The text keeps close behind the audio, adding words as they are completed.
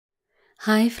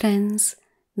Hi friends,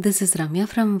 this is Ramya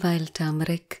from OIL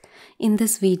Turmeric. In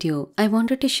this video, I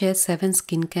wanted to share 7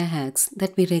 skincare hacks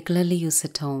that we regularly use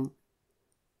at home.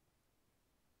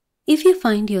 If you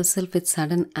find yourself with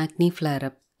sudden acne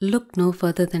flare-up, look no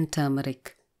further than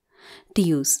turmeric. To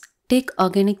use, take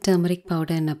organic turmeric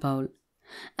powder in a bowl.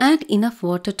 Add enough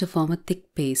water to form a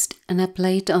thick paste and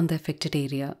apply it on the affected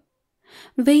area.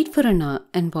 Wait for an hour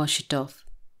and wash it off.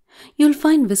 You'll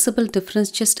find visible difference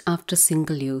just after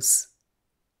single use.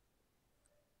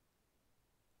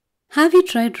 Have you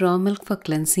tried raw milk for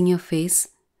cleansing your face?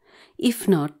 If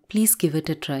not, please give it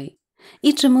a try.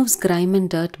 It removes grime and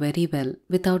dirt very well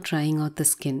without drying out the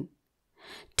skin.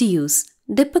 To use,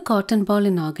 dip a cotton ball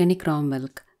in organic raw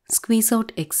milk, squeeze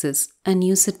out excess and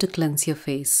use it to cleanse your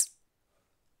face.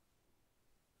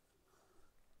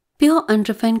 Pure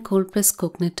unrefined cold-pressed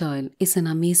coconut oil is an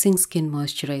amazing skin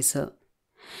moisturizer.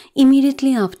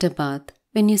 Immediately after bath,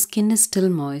 when your skin is still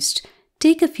moist,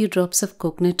 take a few drops of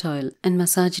coconut oil and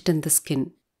massage it in the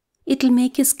skin. It'll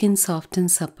make your skin soft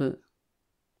and supple.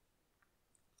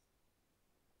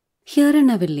 Here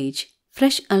in our village,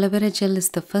 fresh aloe vera gel is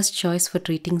the first choice for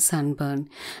treating sunburn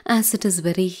as it is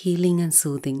very healing and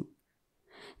soothing.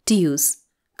 To use,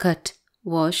 cut,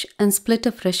 wash and split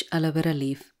a fresh aloe vera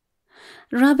leaf.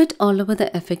 Rub it all over the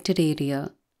affected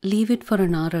area. Leave it for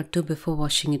an hour or two before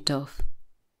washing it off.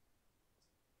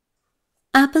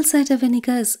 Apple cider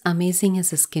vinegar is amazing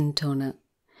as a skin toner.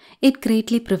 It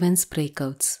greatly prevents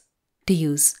breakouts. To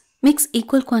use, mix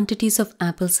equal quantities of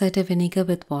apple cider vinegar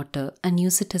with water and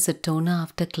use it as a toner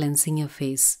after cleansing your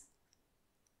face.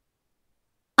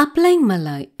 Applying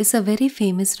malai is a very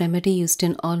famous remedy used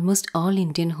in almost all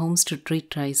Indian homes to treat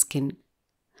dry skin.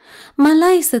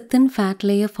 Malai is a thin fat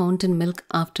layer found in milk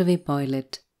after we boil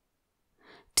it.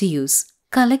 To use,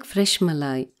 collect fresh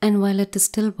malai and while it is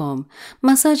still warm,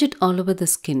 massage it all over the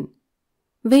skin.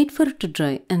 Wait for it to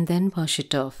dry and then wash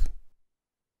it off.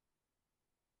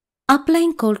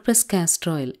 Applying cold-pressed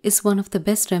castor oil is one of the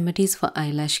best remedies for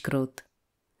eyelash growth.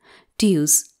 To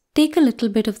use, take a little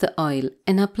bit of the oil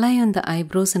and apply on the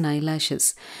eyebrows and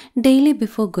eyelashes daily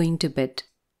before going to bed.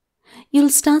 You'll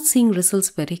start seeing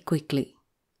results very quickly.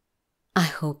 I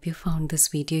hope you found this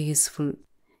video useful.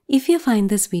 If you find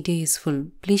this video useful,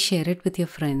 please share it with your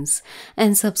friends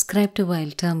and subscribe to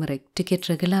OIL Turmeric to get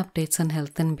regular updates on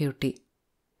health and beauty.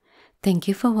 Thank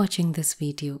you for watching this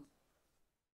video.